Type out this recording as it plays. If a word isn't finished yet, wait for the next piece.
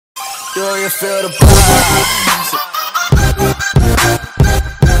Do you feel the vibes?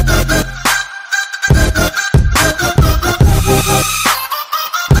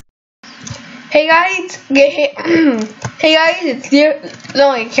 Hey guys, hey guys, it's Leo.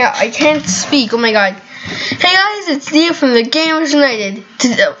 No, I can't speak. Oh my god. Hey guys, it's Leo from the Gamers United.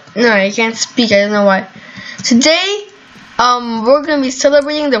 No, I can't speak. I don't know why. Today, we're gonna be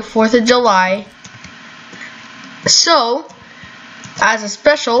celebrating the 4th of July. So, as a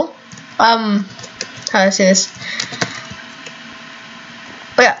special, how do I say this?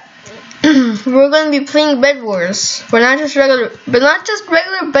 Oh yeah, we're gonna be playing Bedwars. But not just regular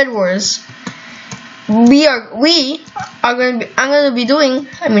Bedwars. I'm gonna be doing.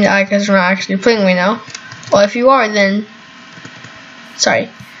 I mean, I guess we're not actually playing right now. Well, if you are, then sorry.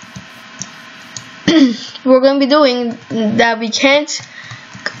 We're gonna be doing that. We can't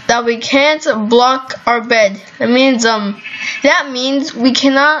block our bed. That means we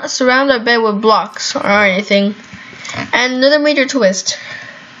cannot surround our bed with blocks or anything. And another major twist.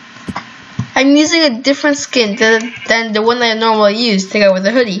 I'm using a different skin than the one that I normally use, the guy with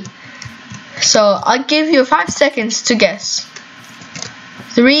the hoodie. So I'll give you 5 seconds to guess.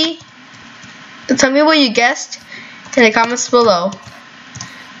 3. Tell me what you guessed in the comments below.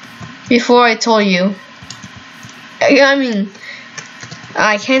 Before I told you. I mean,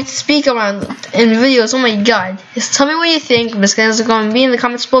 I can't speak around in videos. Oh my god! Just tell me what you think. This is going to be in the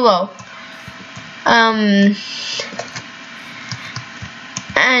comments below. And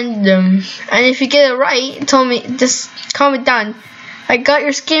if you get it right, tell me. Just comment down. I got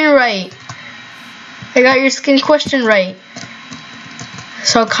your skin right. I got your skin question right.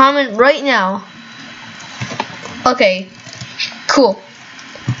 So comment right now. Okay, cool.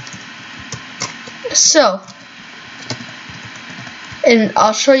 So, and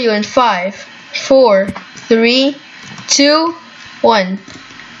I'll show you in 5, 4, 3, 2, 1.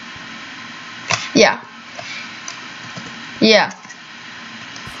 Yeah.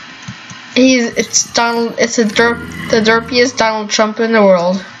 It's the derpiest Donald Trump in the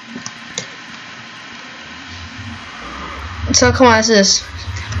world. So come on, let's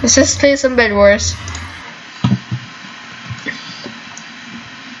just play some Bedwars.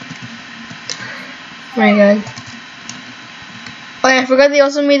 Oh my god. Oh yeah, I forgot they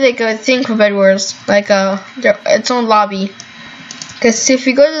also made like a thing for Bedwars, like its own lobby. Cause if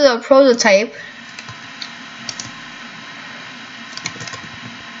you go to the prototype,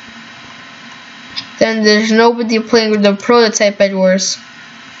 then there's nobody playing with the prototype Bedwars.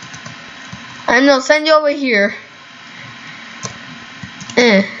 And they'll send you over here.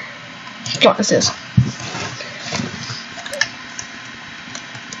 Come on, what's this?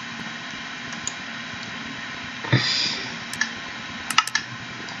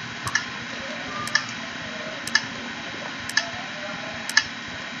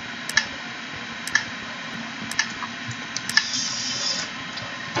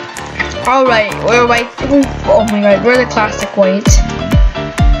 Alright, we're white. Oh my god, we're the classic white.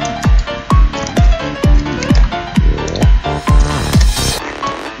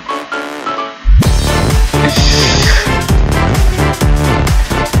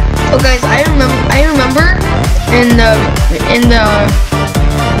 Oh guys, I remember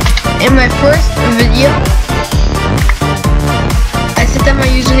in my first video, I said that my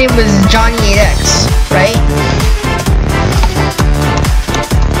username was Johnny8x, right?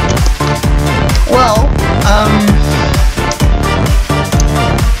 Well,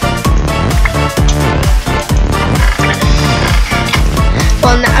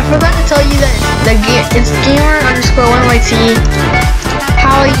 I forgot to tell you that it's gamer_1yt.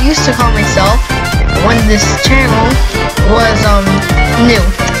 How I used to call myself when this channel was new.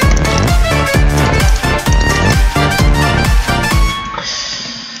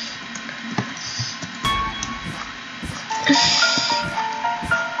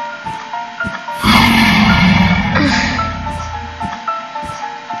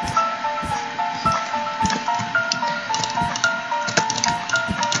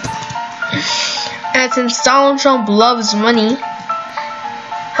 And since Donald Trump loves money,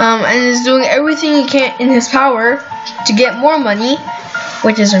 and is doing everything he can in his power to get more money,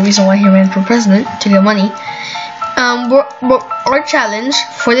 which is the reason why he ran for president, to get money. Our challenge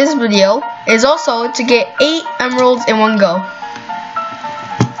for this video is also to get 8 emeralds in one go.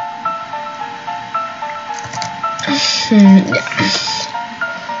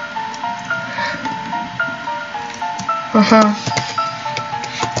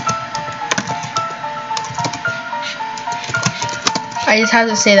 I just had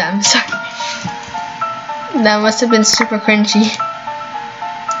to say that, I'm sorry. That must have been super cringy.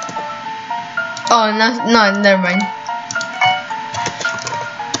 Oh, no, never mind.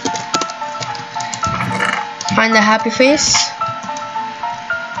 Find the happy face.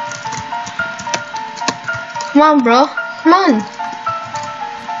 Come on, bro. Come on.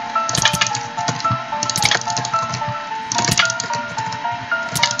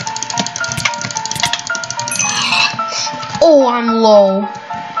 Oh, I'm low.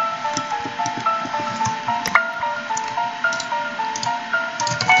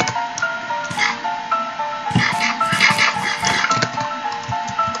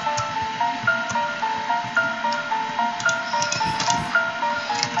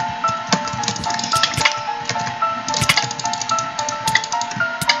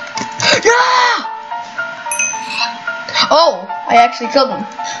 Oh, I actually killed him.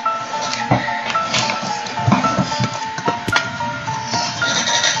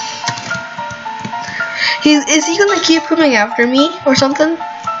 Is he gonna keep coming after me or something?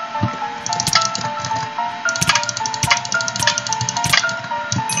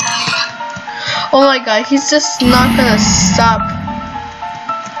 Oh my god, he's just not gonna stop.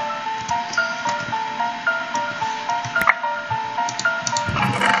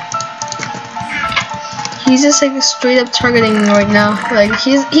 He's just like straight up targeting me right now. Like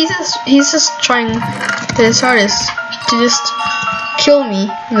he's just trying his hardest to just kill me.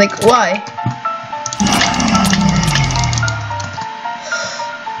 I'm like, why?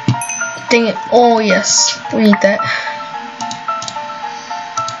 Dang it. Oh yes, we need that.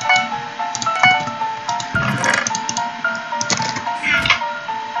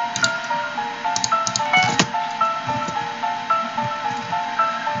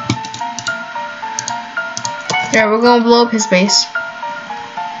 Yeah, we're gonna blow up his base.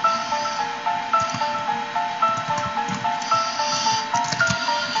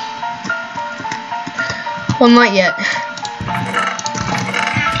 Well, not yet.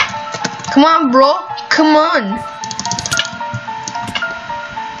 Come on, bro. Come on.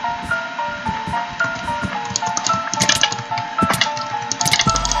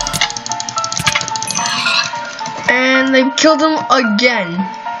 And they killed him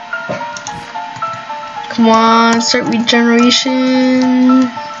again. Come on, start regeneration.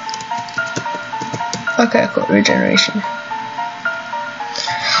 Okay, cool, regeneration.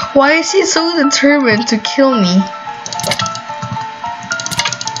 Why is he so determined to kill me?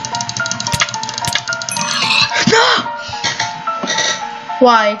 No!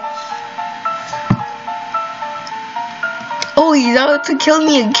 Why? Oh, he's out to kill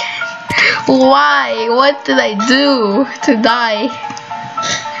me again. Why? What did I do to die?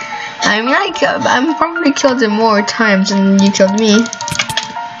 I mean, I'm probably killed him more times than you killed me.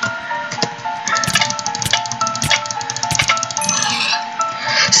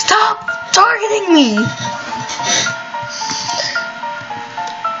 Stop targeting me!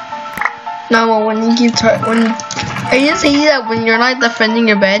 No, when you keep I just hate that when you're not defending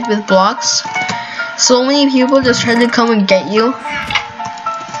your bed with blocks, so many people just try to come and get you.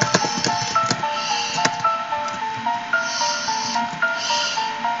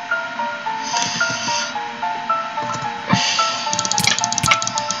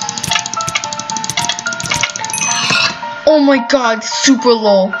 Oh my god, super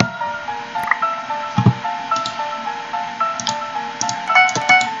low.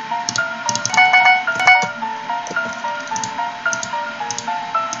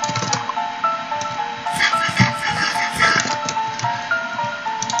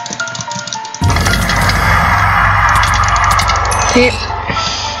 Okay.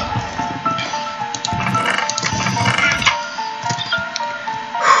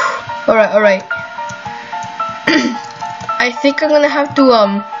 Alright. I think I'm gonna have to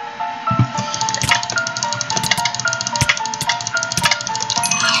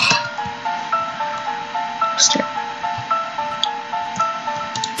start.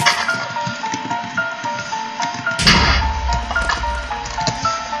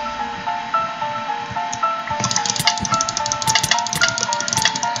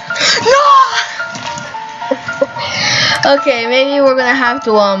 No! Okay, maybe we're gonna have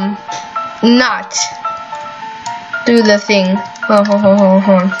to not do the thing. Hold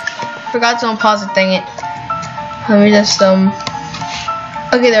on. Forgot to unpause it, dang it. Let me just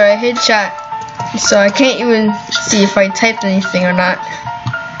okay, there, I hit chat, so I can't even see if I typed anything or not.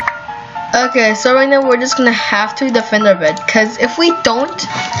 Okay, so right now we're just gonna have to defend our bed, because if we don't,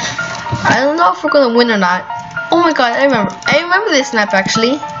 I don't know if we're gonna win or not. Oh my god, I remember this map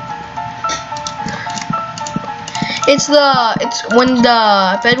actually. It's when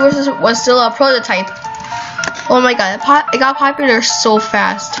the Bedwars was still a prototype. Oh my god, it got popular so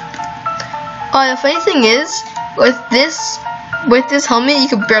fast. Oh, the funny thing is, with this helmet, you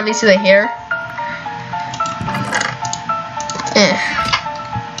can barely see the hair.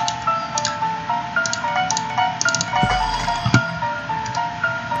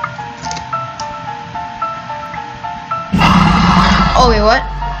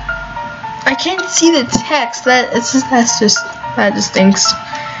 can't see the text. That just stinks.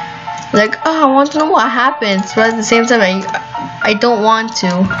 Like, oh, I want to know what happens, but at the same time, I don't want to.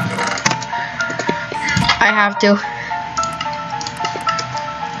 I have to.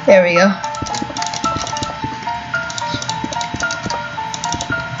 There we go.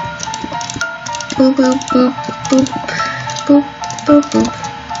 Boop boop boop boop boop boop boop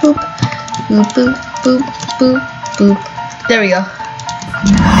boop boop boop boop boop boop. There we go.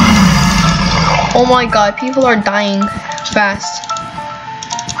 Oh my god, people are dying fast.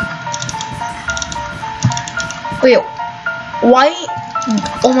 Wait, why?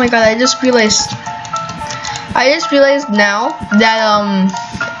 Oh my god, I just realized now that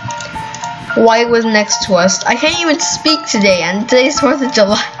White was next to us. I can't even speak today, and today's 4th of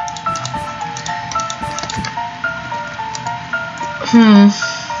July.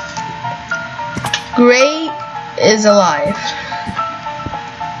 Gray is alive.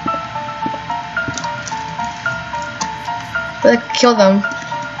 Let's kill them.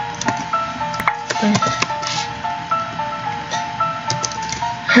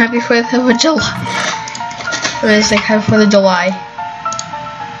 Happy 4th of July. It's like Happy 4th of July.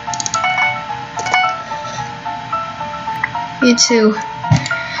 You too.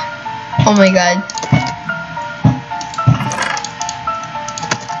 Oh my god.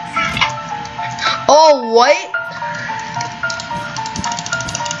 Oh, what?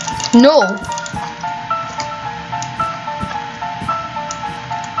 No.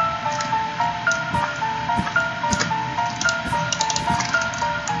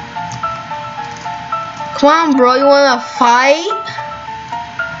 Come on, bro, you wanna fight?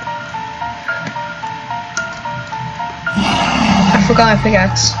 I forgot my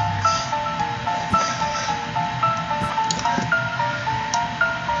pickaxe.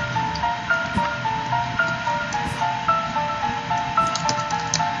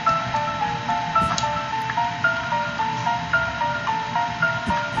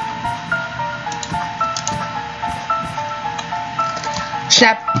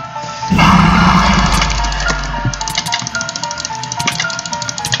 Snap.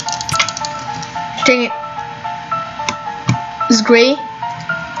 Dang it. Is Gray?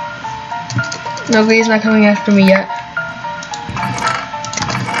 No, Gray's not coming after me yet.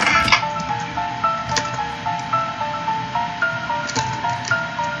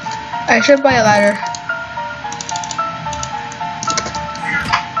 I should buy a ladder.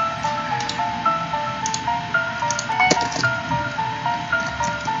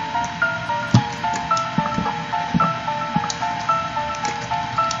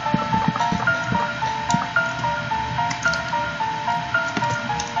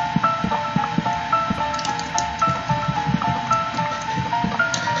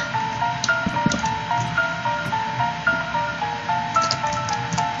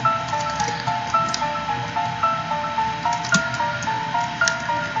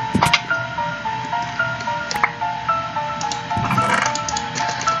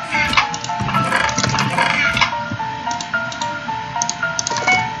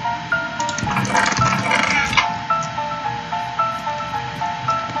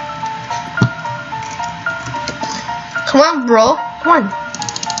 Come on, bro. Come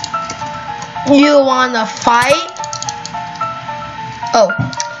on. You wanna fight? Oh.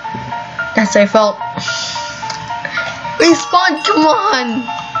 That's how I felt. Respawn, come on.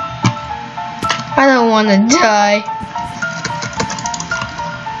 I don't wanna die.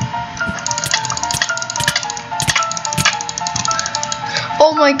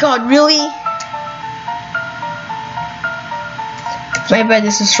 Oh my god, really? My bed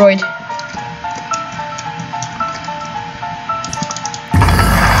is destroyed.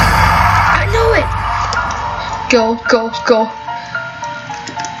 Go, go, go.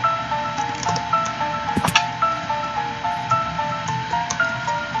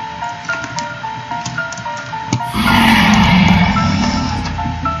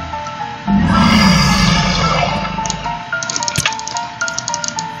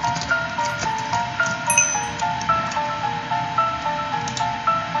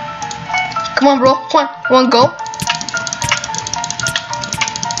 Come on, bro. Come on. Wanna go?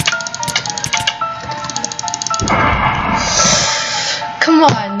 Come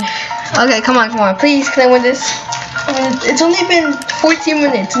on. Okay, come on. Please, can I win this? It's only been 14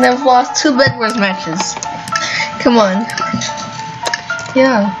 minutes and I've lost 2 Bedwars matches. Come on.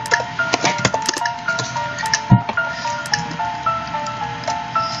 Yeah.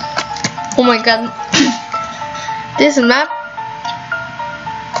 Oh my god. This map.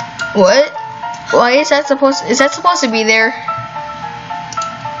 What? Why is that supposed to be there?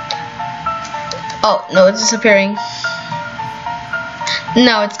 Oh, no, it's disappearing.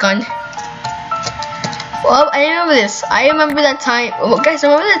 No, it's gone. Well, I remember this. I remember that time. Guys,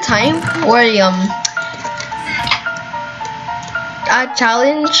 remember that time where a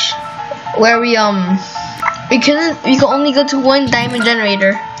challenge where we could only go to one diamond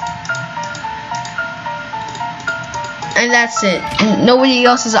generator, and that's it. Nobody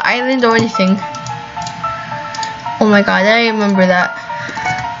else is an island or anything. Oh my god, I remember that.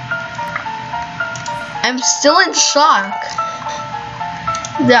 I'm still in shock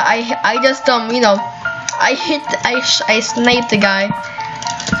that I just you know, I sniped the guy.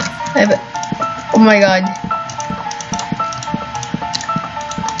 Oh my god.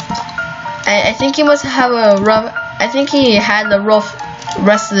 I think he must have a rough. I think he had a rough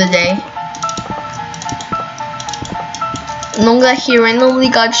rest of the day. Knowing that he randomly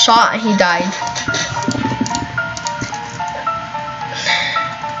got shot and he died.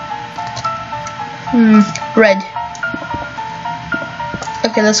 Red.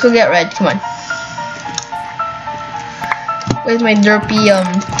 Okay, let's go get red. Come on. Where's my derpy?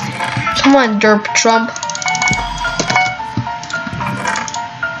 Come on, derp Trump.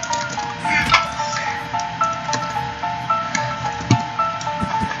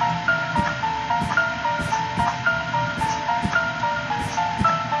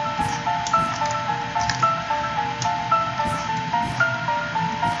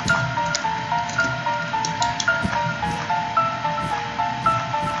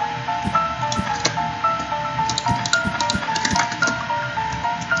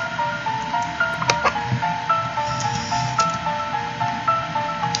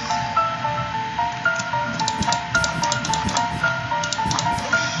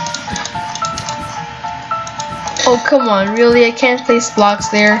 Oh, come on, really? I can't place blocks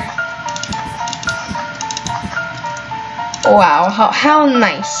there. Wow, how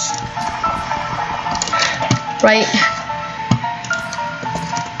nice. Right?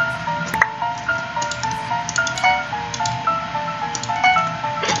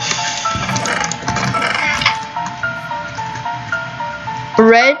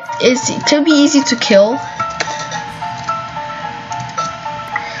 Red could be easy to kill.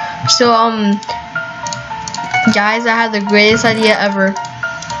 So, guys, I had the greatest idea ever.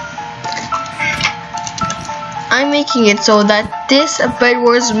 I'm making it so that this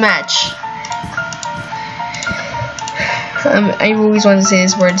Bedwars match. I always want to say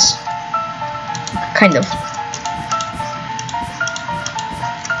these words. Kind of.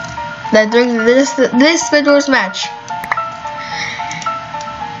 That during this Bedwars match,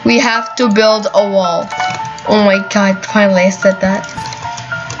 we have to build a wall. Oh my god, finally I said that.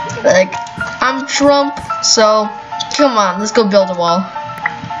 Like, I'm Trump. So, come on, let's go build a wall.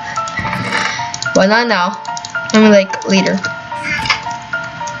 But not now. I mean, like, later.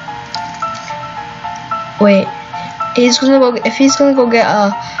 Wait. If he's gonna go get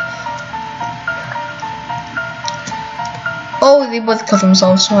a... Oh, they both killed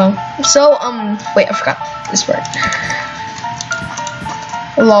themselves, wow. So, wait, I forgot this part.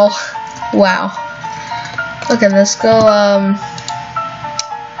 Lol. Wow. Okay, let's go,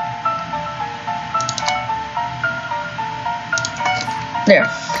 there.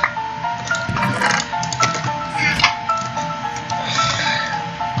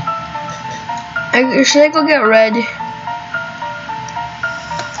 Should I go get red?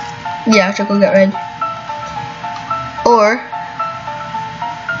 Yeah, I should go get red. Or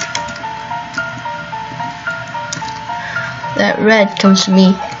that red comes to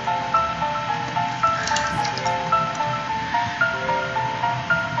me.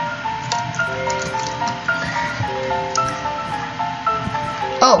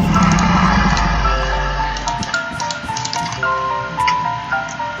 Oh.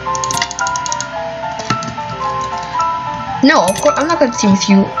 No, of course I'm not gonna team with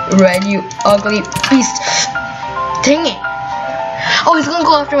you, Red, you ugly beast. Dang it. Oh, he's gonna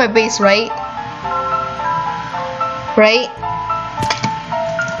go after my base, right? Right?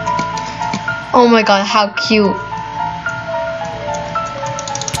 Oh my god, how cute.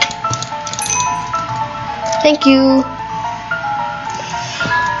 Thank you.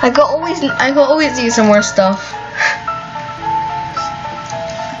 I could always use some more stuff.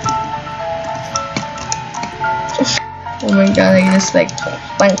 Oh my god, I just like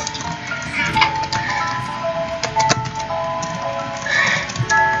bounced.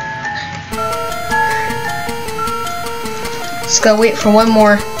 Just gotta wait for one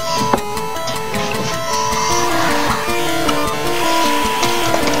more.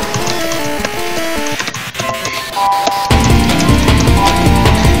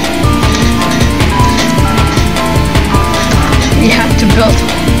 We have to build.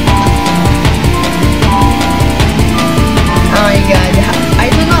 Oh my god, I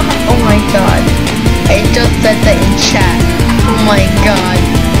don't know how, oh my god, I just god.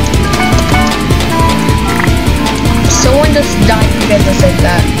 Someone just died because I said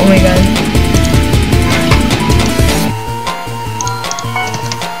that. Oh my god.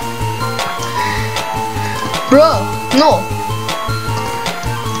 Bro, no.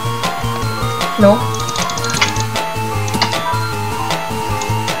 No.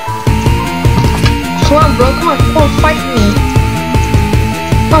 Come on, bro. Come on, fight me.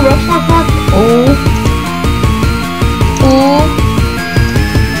 Come on, bro. Come on. Oh. Oh.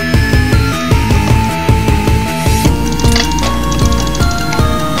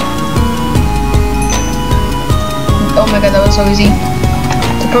 Oh my god, that was so easy.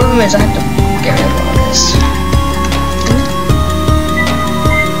 The problem is I have to get rid of all this.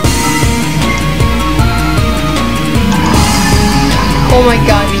 Oh my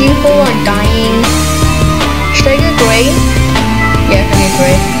god, people are dying. Should I get gray? Yeah, I can get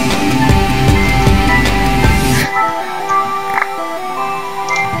gray.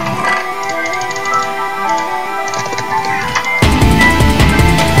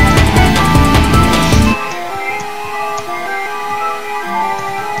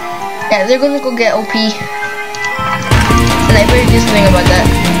 Yeah, they're gonna go get OP. And I better do something about that.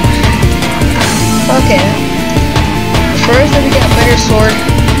 Okay. First, let me get a better sword.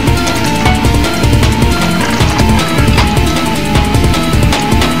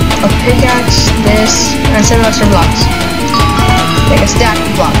 A pickaxe, this, and 7 extra blocks. Like a stack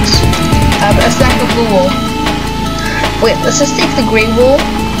of blocks. A stack of blue wool. Wait, let's just take the gray wool.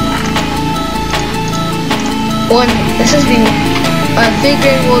 This is the 3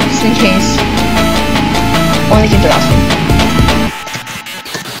 gray wool just in case. I want to keep the last one.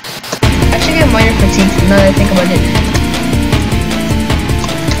 I should get minor fatigue now that I think about it.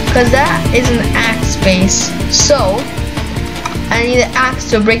 Because that is an axe base. So, I need an axe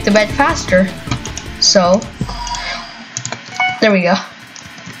to break the bed faster. So, there we go.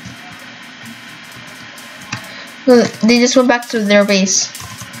 They just went back to their base.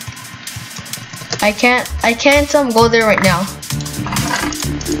 I can't go there right now.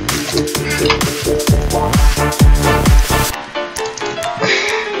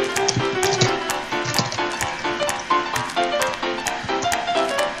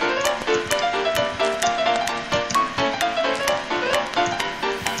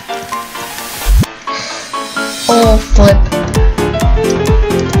 Oh, flip.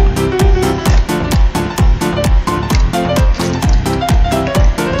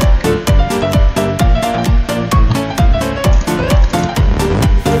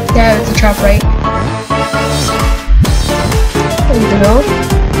 Yeah, it's a trap, right? There you go.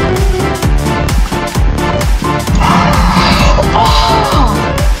 Oh!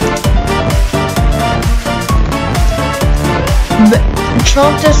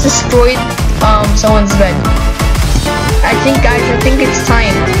 Trump just destroyed someone's bed. Guys, I think it's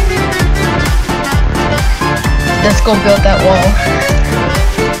time. Let's go build that wall.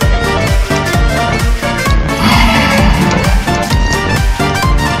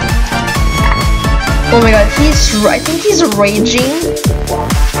 Oh my god, I think he's raging.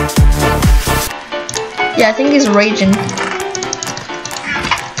 Yeah, I think he's raging.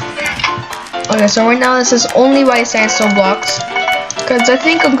 Okay, so right now this is only by sandstone blocks. Because I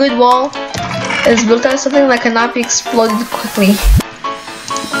think a good wall is built out of something that cannot be exploded quickly.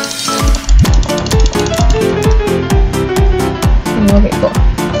 Okay, cool.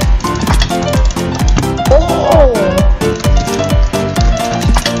 Oh!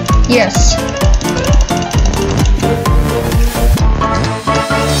 Yes.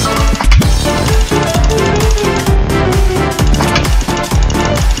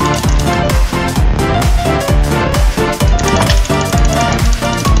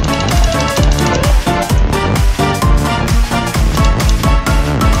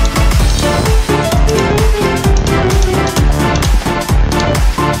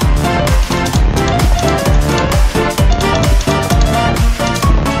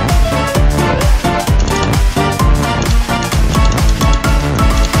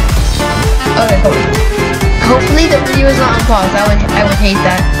 Hopefully the video is not on pause. I would hate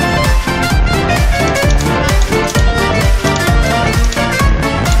that.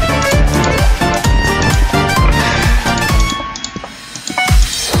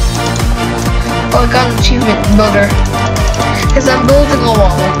 Oh, I got an achievement builder. Because I'm building a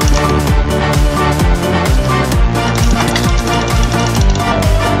wall.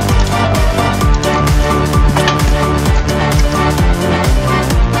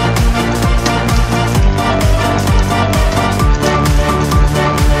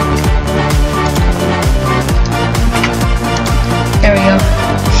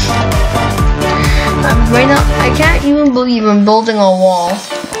 even building a wall.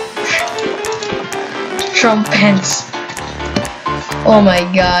 Trump Pence. Oh my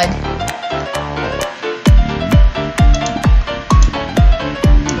god.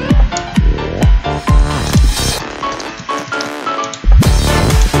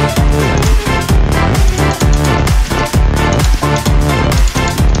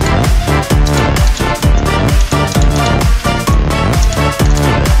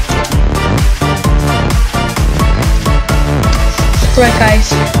 Right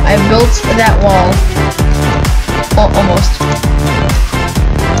guys, I built that wall. Oh, almost.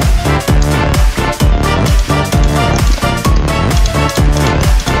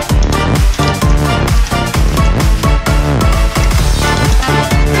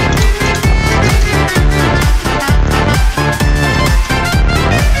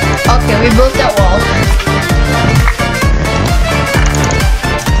 Okay, we built that wall.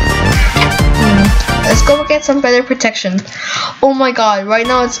 Let's go get some better protection. Oh my god, right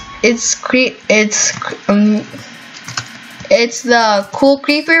now it's the cool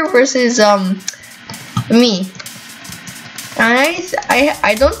creeper versus me. And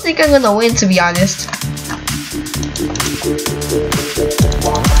I don't think I'm gonna win, to be honest.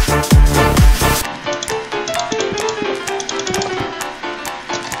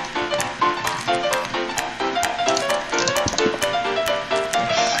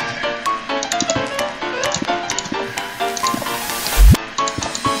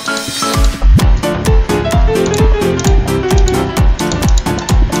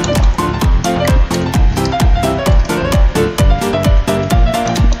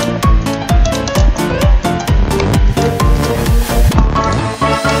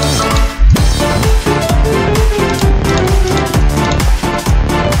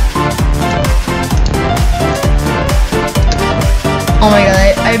 Oh my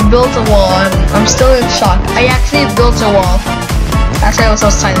god, I built a wall. I'm still in shock. I actually built a wall. Actually, I was so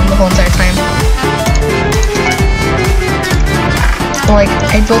silent the whole entire time. Like,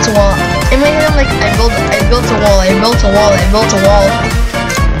 I built a wall. In my head, I'm like, I built a wall. I built a wall. I built a wall.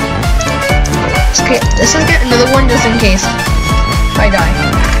 Okay, let's just get another one just in case I die.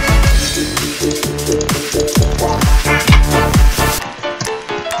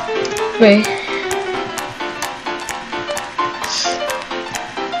 Wait.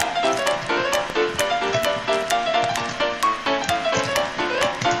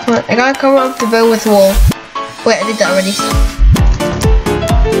 I gotta cover up the bed with wool. Wait, I did that already.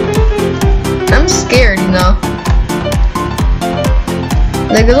 I'm scared, you know.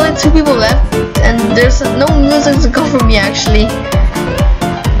 Like, there's only 2 people left, and there's no music to come from me, actually.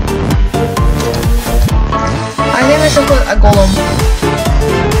 I think I should put a golem.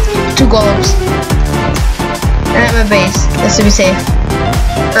 2 golems. And at my base, just to be safe.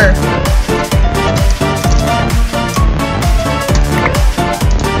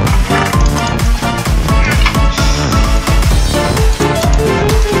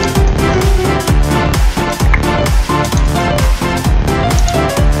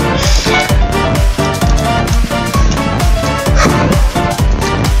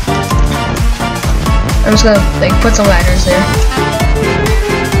 I'm just gonna like put some ladders there.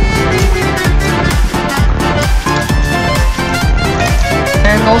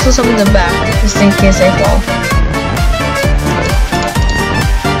 And also some in the back, just in case I fall.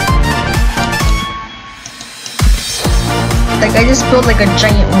 Like I just built like a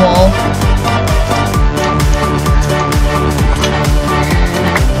giant wall.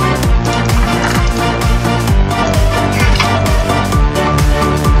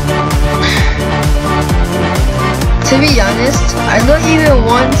 To be honest, I don't even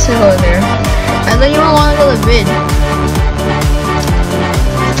want to go there. I don't even want to go to mid.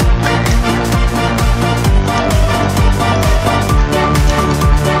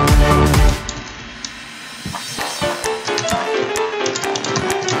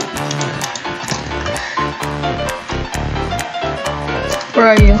 Where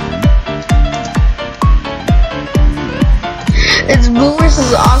are you? It's blue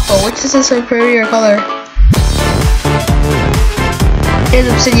versus aqua. Which is a superior color? Is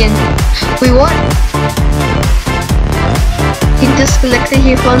obsidian. We won. He disconnected.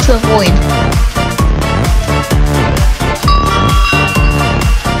 He fell into the void.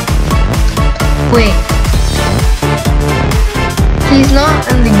 Wait. He's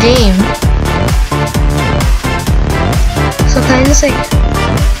not in the game. So can I just like...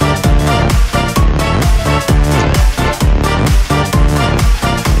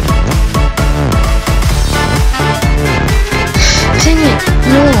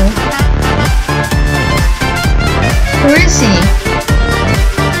 No. Where is he?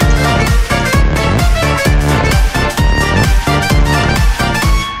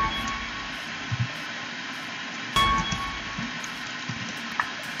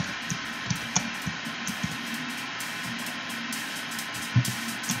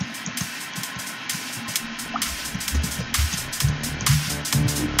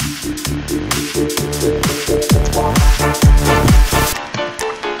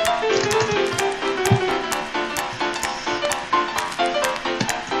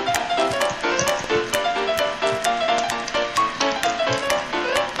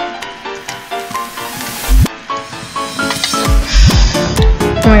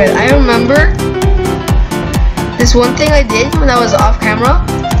 remember this one thing I did when I was off camera?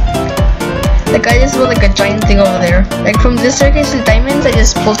 Like I just built like a giant thing over there. Like from this staircase to diamonds, I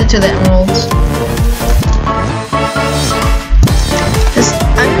just built it to the emeralds.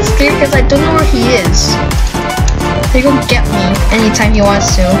 I'm just scared because I don't know where he is. He can get me anytime he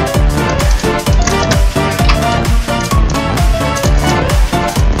wants to.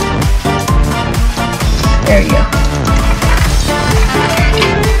 There you go.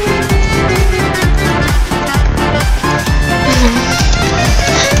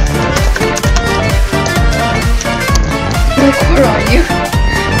 Like, where are you?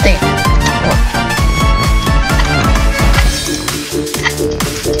 Dang.